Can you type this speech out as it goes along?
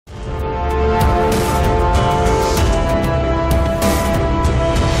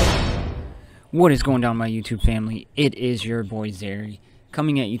What is going down, my YouTube family? It is your boy Zerra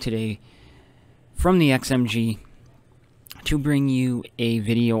coming at you today from the XMG to bring you a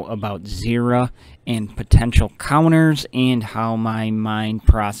video about Zerra and potential counters and how my mind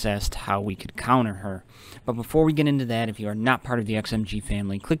processed how we could counter her. But before we get into that, if you are not part of the XMG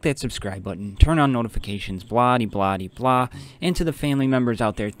family, click that subscribe button, turn on notifications, blah de blah de blah. And to the family members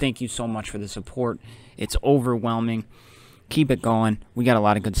out there, thank you so much for the support. It's overwhelming. Keep it going. We got a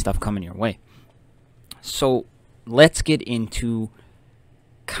lot of good stuff coming your way. So let's get into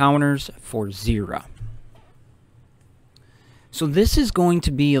counters for Zerra. So this is going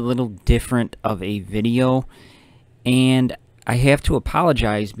to be a little different of a video, and I have to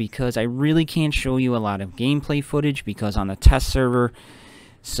apologize because I really can't show you a lot of gameplay footage because on the test server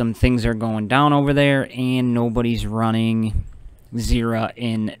some things are going down over there and nobody's running Zerra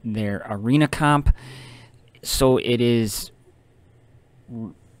in their arena comp. So it is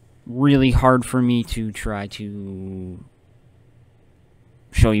really hard for me to try to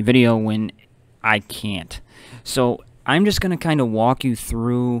show you video when I can't. So I'm just going to kind of walk you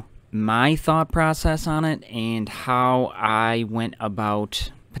through my thought process on it and how I went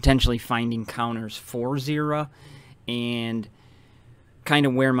about potentially finding counters for Zerra and kind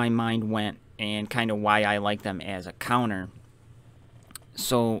of where my mind went and kind of why I like them as a counter.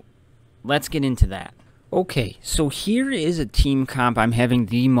 So let's get into that. Okay, so here is a team comp I'm having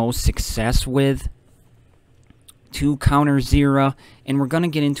the most success with to counter Zerra, and we're going to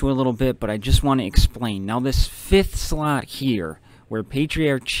get into it a little bit, but I just want to explain. Now this fifth slot here, where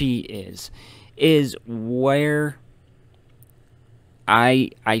Patriarchy is where I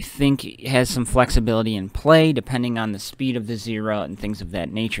think has some flexibility in play, depending on the speed of the Zerra and things of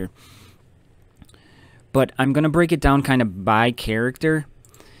that nature. But I'm going to break it down kind of by character,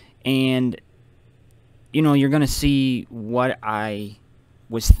 and you know, you're going to see what I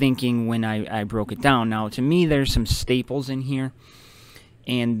was thinking when I broke it down. Now, to me, there's some staples in here,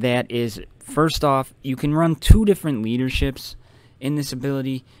 and that is, first off, you can run two different leaderships in this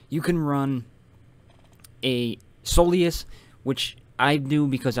ability. You can run a Soleus, which I do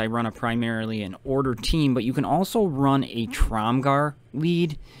because I run primarily an order team, but you can also run a Tromgar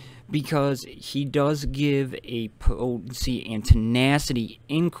lead because he does give a potency and tenacity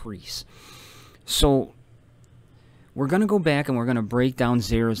increase. So we're going to go back and we're going to break down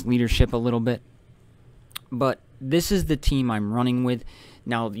Zerra's leadership a little bit. But this is the team I'm running with.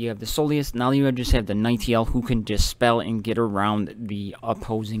 Now you have the Soleus. Now you just have the Nightingale who can dispel and get around the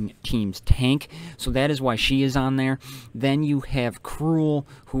opposing team's tank. So that is why she is on there. Then you have Cruel,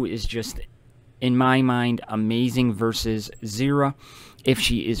 who is just, in my mind, amazing versus Zerra if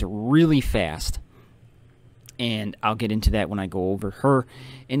she is really fast. And I'll get into that when I go over her.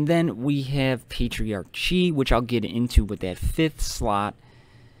 And then we have Patriarchy, which I'll get into, but that fifth slot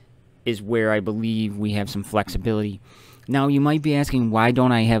is where I believe we have some flexibility. Now, you might be asking, why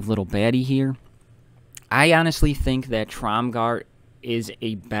don't I have Little Baddie here? I honestly think that Tromgar is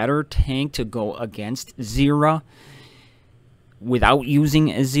a better tank to go against Zerra without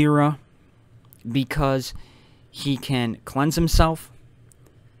using a Zerra, because he can cleanse himself.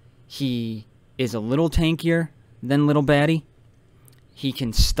 He is a little tankier than Little Baddie. He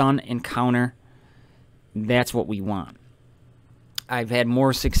can stun and counter. That's what we want. I've had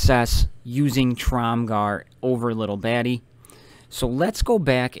more success using Tromgar over Little Baddie. So let's go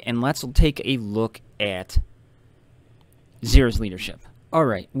back and let's take a look at Zerra's leadership.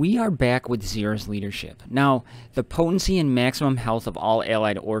 Alright, we are back with Zerra's leadership. Now, the potency and maximum health of all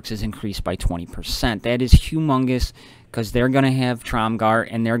allied orcs is increased by 20%. That is humongous because they're going to have Tromgar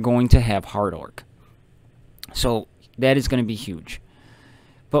and they're going to have Hard Orc. So that is going to be huge.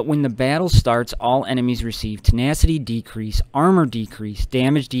 But when the battle starts, all enemies receive tenacity decrease, armor decrease,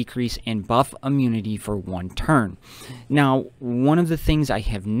 damage decrease, and buff immunity for 1 turn. Now, one of the things I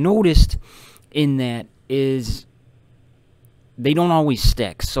have noticed in that is they don't always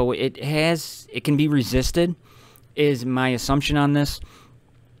stick. So it can be resisted, is my assumption on this.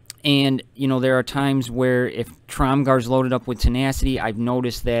 And, you know, there are times where if Tromgar's loaded up with tenacity, I've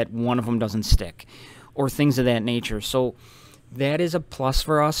noticed that one of them doesn't stick, or things of that nature. So that is a plus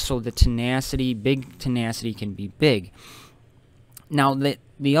for us, so the tenacity, big tenacity, can be big. Now,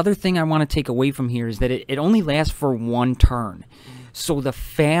 the other thing I want to take away from here is that it only lasts for 1 turn. So the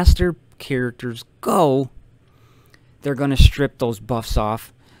faster characters go, they're going to strip those buffs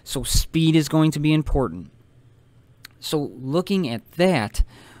off. So speed is going to be important. So looking at that,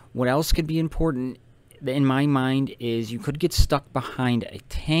 what else could be important in my mind is you could get stuck behind a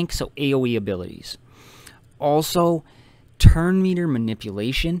tank, so AoE abilities. Also, turn meter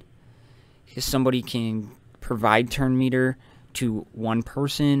manipulation, because somebody can provide turn meter to one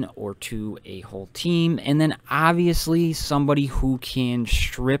person or to a whole team. And then obviously somebody who can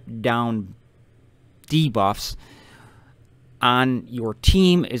strip down debuffs on your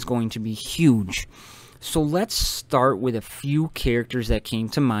team is going to be huge. So let's start with a few characters that came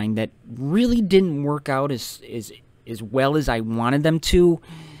to mind that really didn't work out as well as I wanted them to.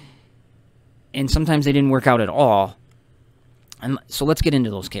 And sometimes they didn't work out at all. And so let's get into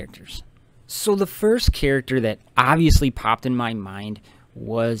those characters. So the first character that obviously popped in my mind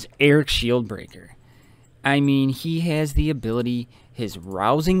was Eric Shieldbreaker. I mean, he has the ability, his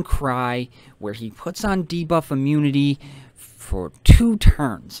rousing cry, where he puts on debuff immunity for 2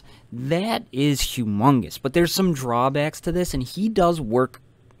 turns. That is humongous. But there's some drawbacks to this, and he does work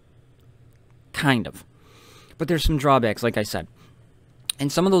kind of. But there's some drawbacks, like I said.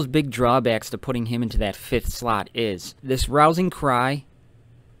 And some of those big drawbacks to putting him into that 5th slot is this rousing cry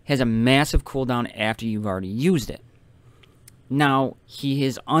has a massive cooldown after you've already used it. Now, he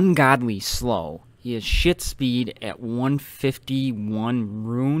is ungodly slow. He has shit speed at 151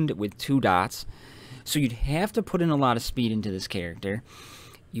 ruined with 2 dots. So you'd have to put in a lot of speed into this character.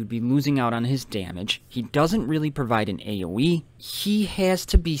 You'd be losing out on his damage. He doesn't really provide an AoE. He has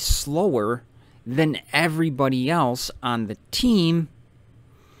to be slower than everybody else on the team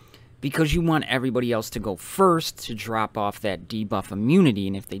because you want everybody else to go first to drop off that debuff immunity.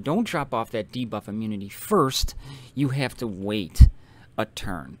 And if they don't drop off that debuff immunity first, you have to wait a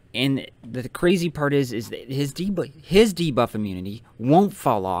turn. And the crazy part is that his debuff immunity won't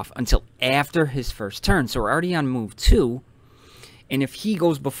fall off until after his first turn. So we're already on move 2. And if he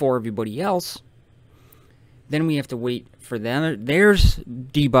goes before everybody else, then we have to wait for their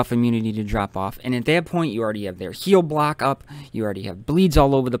debuff immunity to drop off. And at that point, you already have their heal block up. You already have bleeds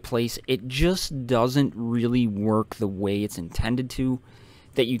all over the place. It just doesn't really work the way it's intended to,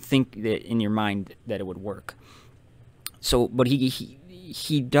 that you think that in your mind that it would work. So, but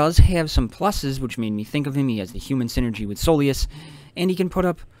he does have some pluses, which made me think of him. He has the human synergy with Soleus, and he can put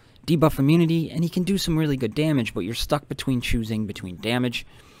up debuff immunity, and he can do some really good damage, but you're stuck between choosing between damage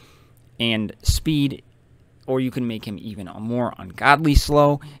and speed, or you can make him even more ungodly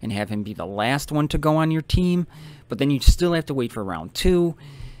slow and have him be the last one to go on your team, but then you still have to wait for round 2,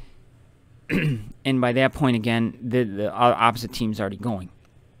 and by that point, again, the opposite team's already going.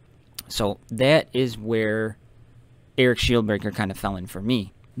 So that is where Eric Shieldbreaker kind of fell in for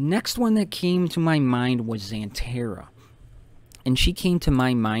me. Next one that came to my mind was Zerra. And she came to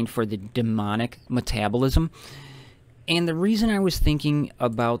my mind for the demonic metabolism. And the reason I was thinking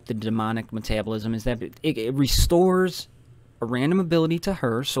about the demonic metabolism is that it restores a random ability to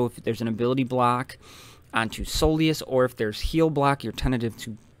her. So if there's an ability block onto Soleus, or if there's heal block, you're tentative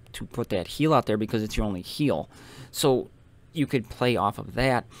to put that heal out there because it's your only heal. So you could play off of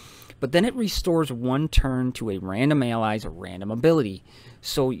that. But then it restores 1 turn to a random ally's random ability.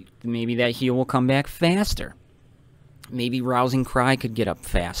 So maybe that heal will come back faster. Maybe Rousing Cry could get up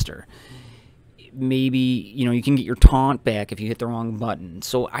faster. Maybe, you know, you can get your taunt back if you hit the wrong button.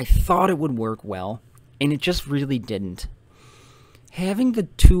 So I thought it would work well, and it just really didn't. Having the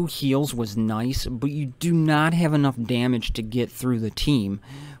 2 heals was nice, but you do not have enough damage to get through the team.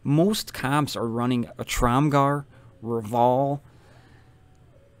 Most comps are running a Tromgar, Reval,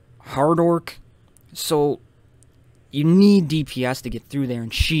 Hard Orc, so you need DPS to get through there,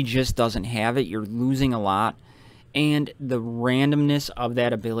 and she just doesn't have it. You're losing a lot, and the randomness of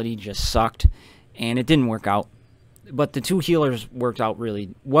that ability just sucked, and it didn't work out. But the 2 healers worked out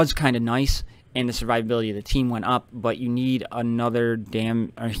was kind of nice, and the survivability of the team went up, but you need another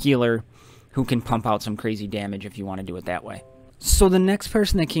healer who can pump out some crazy damage if you want to do it that way. So the next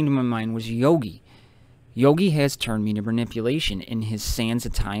person that came to my mind was Yogi. Yogi has turn meter manipulation in his Sands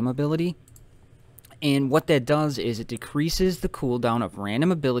of Time ability. And what that does is it decreases the cooldown of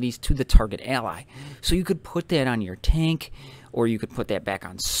random abilities to the target ally. So you could put that on your tank, or you could put that back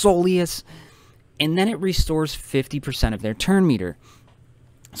on Soleus, and then it restores 50% of their turn meter.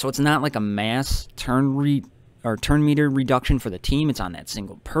 So it's not like a mass turn meter reduction for the team. It's on that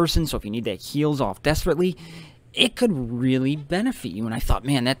single person. So if you need that heals off desperately, it could really benefit you. And I thought,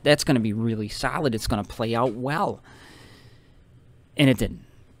 man, that's going to be really solid. It's going to play out well. And it didn't.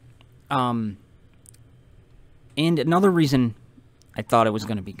 And another reason I thought it was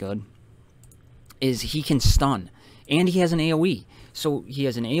going to be good is he can stun. And he has an AoE. So he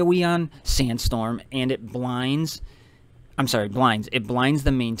has an AoE on Sandstorm, and it blinds... It blinds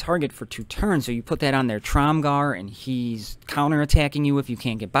the main target for 2 turns. So you put that on their Tromgar, and he's counterattacking you if you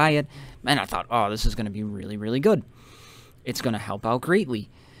can't get by it. And I thought, oh, this is going to be really, really good. It's going to help out greatly,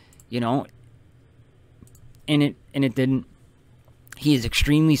 you know. And it didn't. He is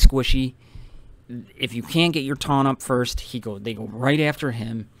extremely squishy. if you can't get your taunt up first, they go right after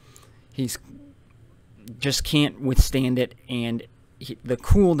him. He's just can't withstand it, and the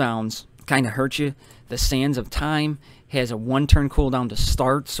cooldowns kind of hurt you. The Sands of Time has a 1-turn cooldown to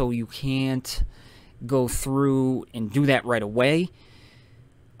start, so you can't go through and do that right away.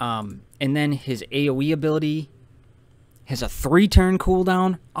 And then his AoE ability has a 3-turn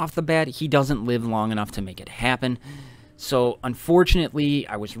cooldown off the bat. He doesn't live long enough to make it happen. So unfortunately,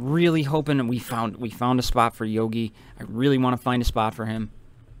 I was really hoping we found a spot for Yogi. I really want to find a spot for him.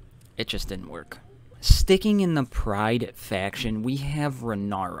 It just didn't work. Sticking in the Pride faction, we have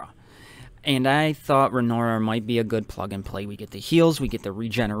Renara. And I thought Renara might be a good plug and play. We get the heals, we get the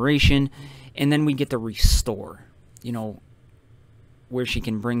regeneration, and then we get the restore. You know, where she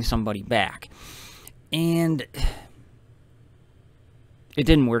can bring somebody back. And it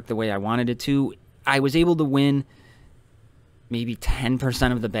didn't work the way I wanted it to. I was able to win maybe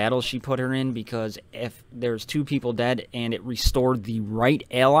 10% of the battles she put her in, because if there's 2 people dead and it restored the right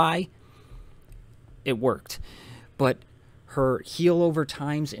ally, it worked. But her heal over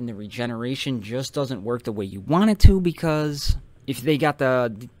times and the regeneration just doesn't work the way you want it to, because if they got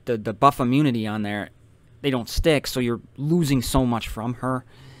the buff immunity on there, they don't stick, so you're losing so much from her.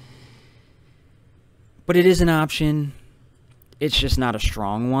 But it is an option. It's just not a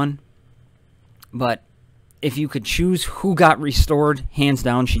strong one. But if you could choose who got restored, hands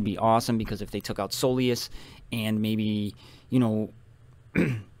down, she'd be awesome, because if they took out Soleus and maybe, you know,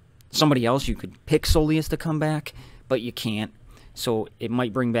 somebody else, you could pick Soleus to come back, but you can't. So it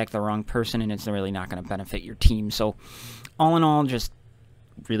might bring back the wrong person, and it's really not going to benefit your team. So all in all, just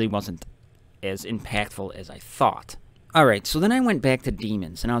really wasn't as impactful as I thought. Alright, so then I went back to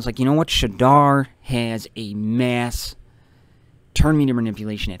demons, and I was like, you know what? Shadar has a mass turn meter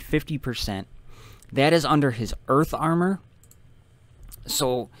manipulation at 50%. That is under his earth armor.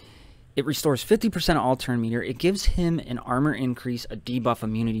 So it restores 50% of all turn meter. It gives him an armor increase, a debuff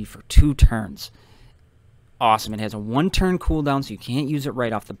immunity for 2 turns. Awesome. It has a 1-turn cooldown, so you can't use it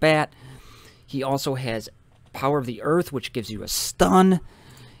right off the bat. He also has Power of the Earth, which gives you a stun.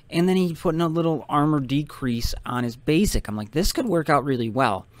 And then he put in a little armor decrease on his basic. I'm like, this could work out really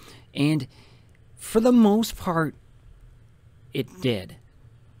well. And for the most part, it did.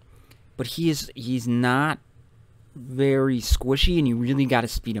 But he's not very squishy, and you really got to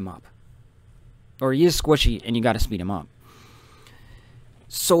speed him up. Or he is squishy, and you got to speed him up.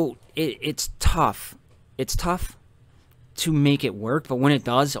 So it's tough. It's tough to make it work, but when it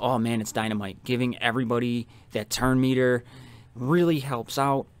does, oh man, it's dynamite. Giving everybody that turn meter really helps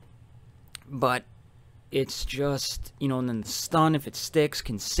out. But it's just, you know, and then the stun, if it sticks,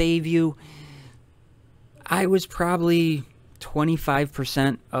 can save you. I was probably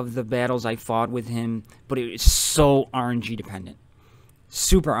 25% of the battles I fought with him, but it is so RNG dependent.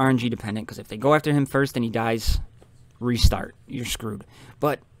 Super RNG dependent, because if they go after him first and he dies, restart. You're screwed.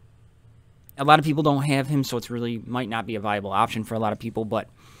 But a lot of people don't have him, so it's really might not be a viable option for a lot of people, but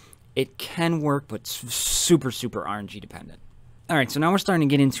it can work, but super, super RNG dependent. Alright, so now we're starting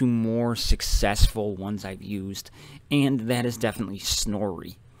to get into more successful ones I've used, and that is definitely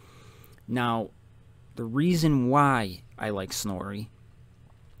Snorri. Now, the reason why I like Snorri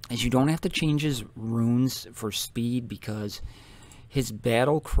is you don't have to change his runes for speed, because his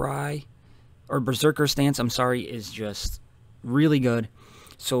battle cry, or berserker stance, I'm sorry, is just really good.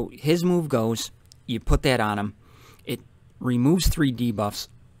 So his move goes, you put that on him, it removes 3 debuffs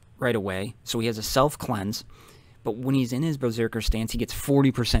right away, so he has a self-cleanse, but when he's in his berserker stance, he gets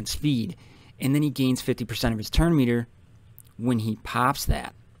 40% speed, and then he gains 50% of his turn meter when he pops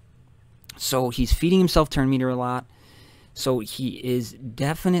that. So he's feeding himself turn meter a lot. So he is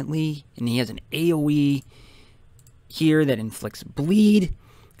definitely, and he has an AoE here that inflicts bleed.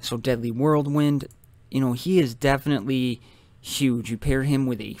 So Deadly Whirlwind, you know, he is definitely huge. You pair him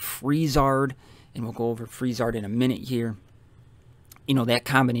with a Freezard, and we'll go over Freezard in a minute here. You know, that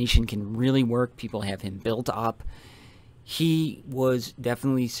combination can really work. People have him built up. He was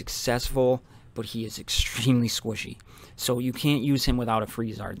definitely successful, but he is extremely squishy. So you can't use him without a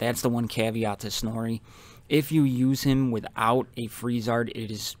Freezard. That's the one caveat to Snorri. If you use him without a Freezard,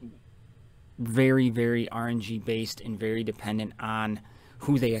 it is very, very RNG based and very dependent on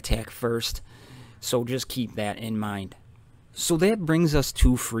who they attack first. So just keep that in mind. So that brings us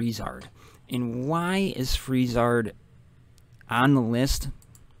to Freezard. And why is Freezard on the list?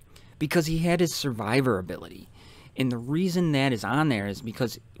 Because he had his Survivor ability. And the reason that is on there is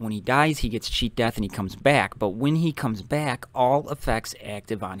because when he dies, he gets cheat death and he comes back. But when he comes back, all effects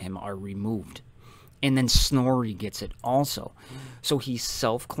active on him are removed. And then Snorri gets it also. So he's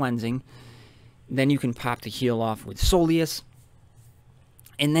self-cleansing. Then you can pop the heal off with Soleus.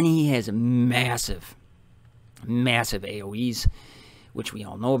 And then he has massive AoEs, which we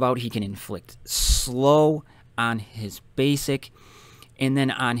all know about. He can inflict slow on his basic, and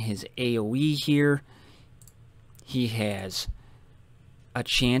then on his AoE here, he has a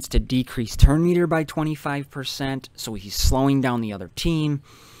chance to decrease turn meter by 25%, so he's slowing down the other team.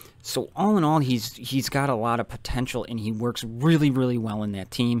 So all in all, he's got a lot of potential, and he works really, really well in that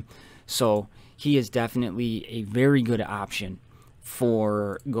team. So he is definitely a very good option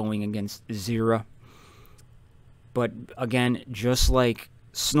for going against Zerra. But again, just like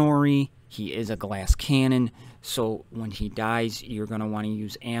Snorri, he is a glass cannon, so when he dies, you're going to want to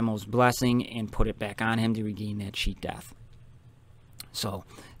use Ammo's Blessing and put it back on him to regain that cheat death. So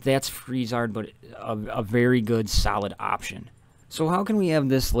that's Friesard, but a very good, solid option. So how can we have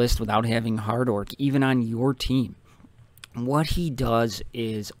this list without having Hard Orc even on your team? What he does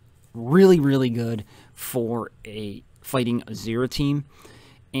is really, really good for fighting a Zerra team.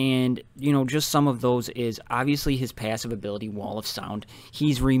 And, you know, just some of those is obviously his passive ability, Wall of Sound.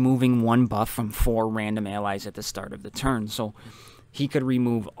 He's removing 1 buff from 4 random allies at the start of the turn. So he could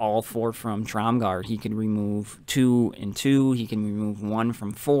remove all 4 from Tromgar. He could remove 2 and 2. He can remove 1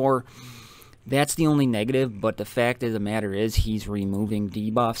 from 4. That's the only negative, but the fact of the matter is he's removing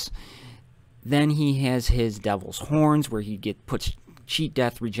debuffs. Then he has his Devil's Horns, where he puts cheat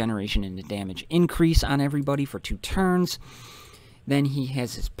death, regeneration, and the damage increase on everybody for 2 turns. Then he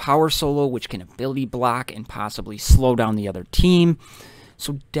has his Power Solo, which can ability block and possibly slow down the other team.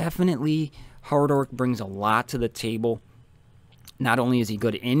 So definitely Hard Orc brings a lot to the table. Not only is he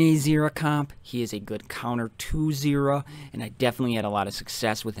good in a Zerra comp, he is a good counter to Zerra, and I definitely had a lot of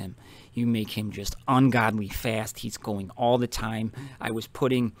success with him. You make him just ungodly fast. He's going all the time. I was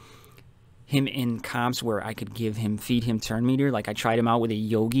putting him in comps where I could feed him turn meter. Like I tried him out with a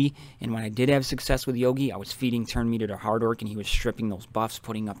Yogi, and when I did have success with Yogi, I was feeding turn meter to Hard Orc, and he was stripping those buffs,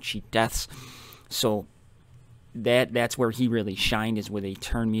 putting up cheat deaths. So that's where he really shined, is with a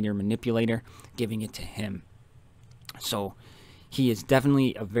turn meter manipulator, giving it to him. So he is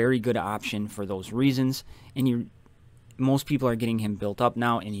definitely a very good option for those reasons, and most people are getting him built up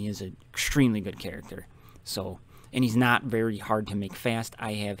now, and he is an extremely good character. So, and he's not very hard to make fast.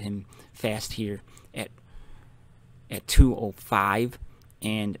 I have him fast here at 205,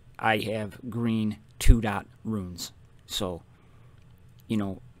 and I have green 2-dot runes. So, you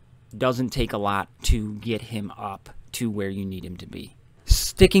know, doesn't take a lot to get him up to where you need him to be.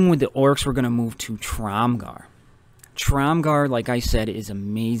 Sticking with the orcs, we're going to move to Tromgar. Tromgar, like I said, is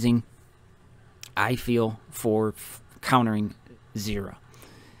amazing, I feel, for countering Zerra.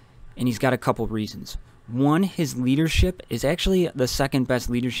 And he's got a couple reasons. One, his leadership is actually the second best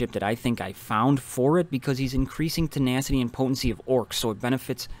leadership that I think I found for it, because he's increasing tenacity and potency of orcs. So it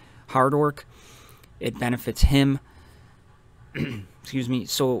benefits Hard Orc. It benefits him. Excuse me.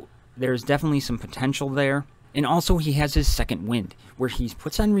 So there's definitely some potential there. And also he has his second wind, where he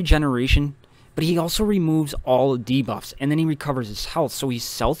puts on regeneration, but he also removes all debuffs, and then he recovers his health. So he's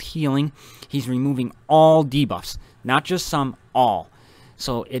self-healing. He's removing all debuffs, not just some, all.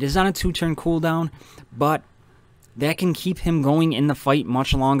 So it is on a 2-turn cooldown, but that can keep him going in the fight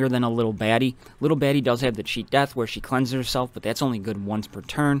much longer than a Little Baddie. Little Baddie does have the cheat death where she cleanses herself, but that's only good once per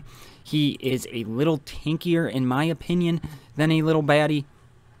turn. He is a little tankier, in my opinion, than a Little Baddie.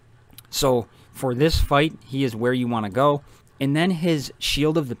 So for this fight, he is where you want to go. And then his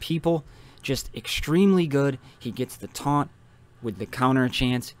Shield of the People, just extremely good. He gets the taunt with the counter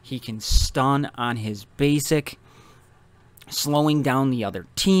chance. He can stun on his basic, slowing down the other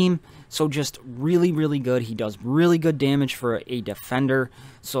team. So just really, really good. He does really good damage for a defender.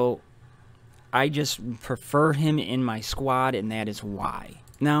 So I just prefer him in my squad, and that is why.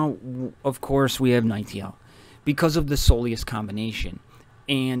 Now, of course, we have Nightingale because of the Soleus combination.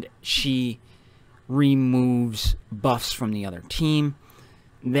 And she removes buffs from the other team.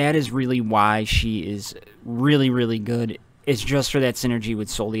 That is really why she is really, really good. It's just for that synergy with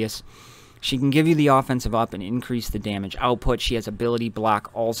Soleus. She can give you the offensive up and increase the damage output. She has ability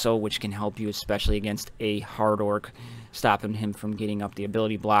block also, which can help you, especially against a Hard Orc, stopping him from getting up the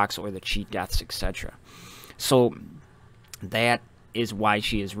ability blocks or the cheat deaths, etc. So that is why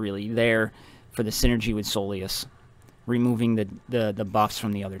she is really there, for the synergy with Soleus. Removing the buffs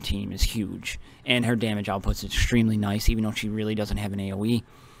from the other team is huge. And her damage output is extremely nice, even though she really doesn't have an AoE.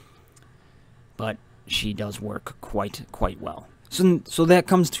 But she does work quite well. So that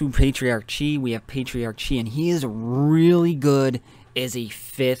comes to Patriarch Chi. We have Patriarch Chi, and he is really good as a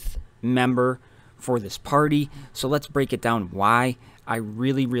 5th member for this party. So let's break it down why I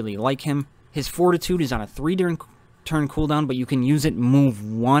really, really like him. His Fortitude is on a 3-turn cooldown, but you can use it move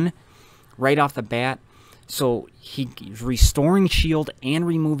 1 right off the bat. So he's restoring shield and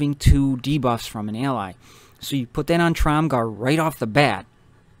removing 2 debuffs from an ally. So you put that on Tromgar right off the bat.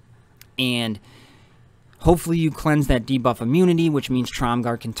 And hopefully you cleanse that debuff immunity, which means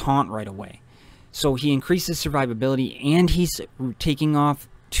Tromgar can taunt right away. So he increases survivability, and he's taking off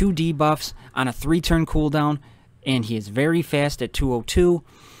 2 debuffs on a 3-turn cooldown, and he is very fast at 202.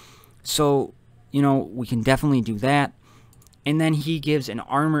 So, you know, we can definitely do that. And then he gives an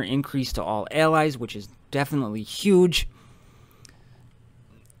armor increase to all allies, which is definitely huge.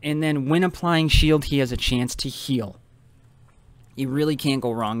 And then when applying shield, he has a chance to heal. You really can't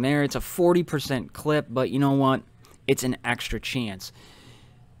go wrong there. It's a 40% clip, but you know what? It's an extra chance.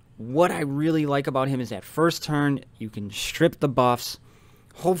 What I really like about him is that first turn, you can strip the buffs.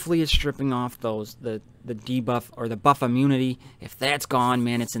 Hopefully it's stripping off the debuff or the buff immunity. If that's gone,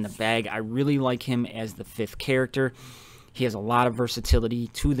 man, it's in the bag. I really like him as the 5th character. He has a lot of versatility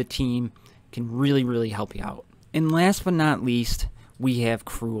to the team. Can really, really help you out. And last but not least, we have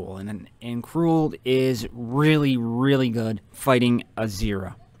Cruel. And Cruel is really, really good fighting a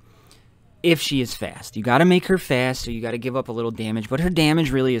Zerra. If she is fast. You got to make her fast, so you got to give up a little damage. But her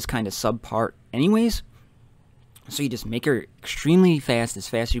damage really is kind of subpar anyways. So you just make her extremely fast, as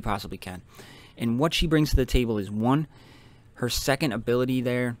fast as you possibly can. And what she brings to the table is, 1, her second ability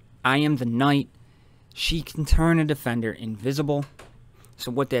there, I Am the Knight. She can turn a defender invisible. So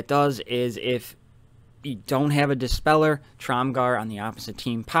what that does is, if you don't have a Dispeller, Tromgar on the opposite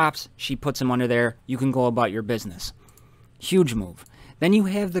team pops, she puts him under there, you can go about your business. Huge move. Then you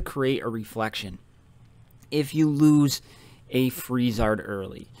have the Create a Reflection. If you lose a Freezard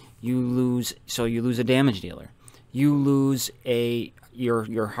early, you lose a damage dealer. You lose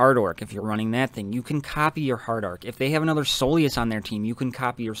your Hard Orc if you're running that thing. You can copy your Hard Orc. If they have another Soleus on their team, you can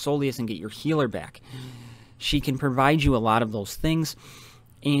copy your Soleus and get your healer back. She can provide you a lot of those things.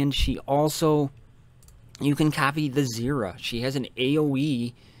 And she also, you can copy the Zerra. She has an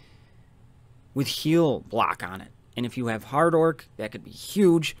AoE with heal block on it. And if you have Hard Orc, that could be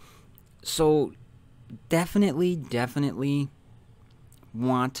huge. So definitely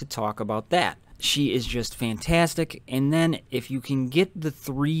want to talk about that. She is just fantastic. And then if you can get the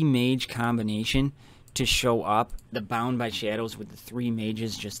 3 mage combination to show up, the Bound by Shadows with the 3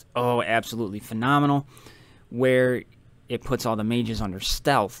 mages, just, oh, absolutely phenomenal, where it puts all the mages under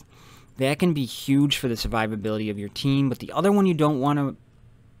stealth. That can be huge for the survivability of your team. But the other one you don't want to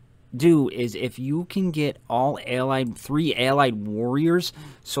do is if you can get all allied, 3 allied warriors.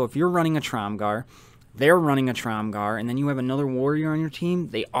 So if you're running a Tromgar, they're running a Tromgar, and then you have another warrior on your team,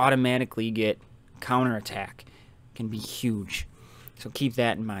 they automatically get counterattack. Can be huge. So keep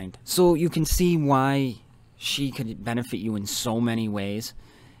that in mind. So you can see why she could benefit you in so many ways.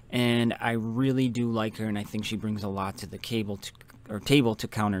 And I really do like her, and I think she brings a lot to the table to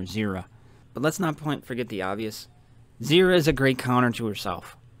counter Zerra. But let's not forget the obvious. Zerra is a great counter to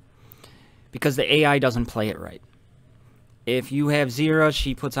herself, because the AI doesn't play it right. If you have Zerra,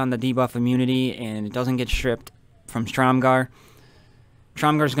 she puts on the debuff immunity, and it doesn't get stripped from Tromgar.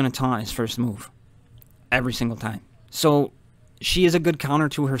 Tromgar's going to taunt his first move every single time. So she is a good counter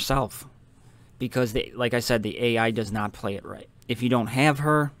to herself, because, like I said, the AI does not play it right. If you don't have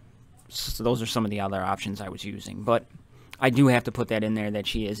her, so those are some of the other options I was using. But I do have to put that in there, that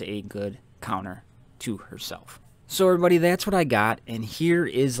she is a good counter to herself. So everybody, that's what I got. And here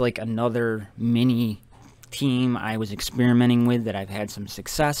is like another mini team I was experimenting with that I've had some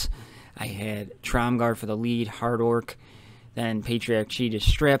success. I had Tromgar for the lead, Hard Orc, then Patriarch Chi to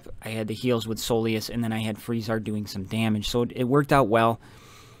strip. I had the heals with Soleus, and then I had Freezard doing some damage. So it worked out well.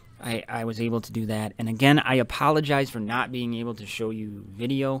 I was able to do that. And again, I apologize for not being able to show you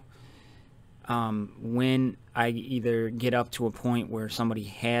video. When I either get up to a point where somebody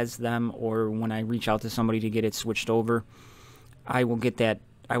has them, or when I reach out to somebody to get it switched over, I will get that.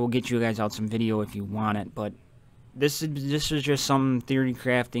 I will get you guys out some video if you want it. But this is just some theory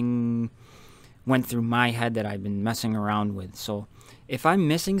crafting went through my head that I've been messing around with. So if I'm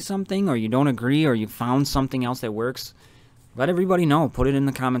missing something, or you don't agree, or you found something else that works, let everybody know. Put it in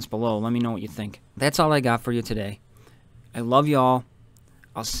the comments below. Let me know what you think. That's all I got for you today. I love you all.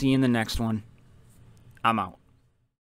 I'll see you in the next one. I'm out.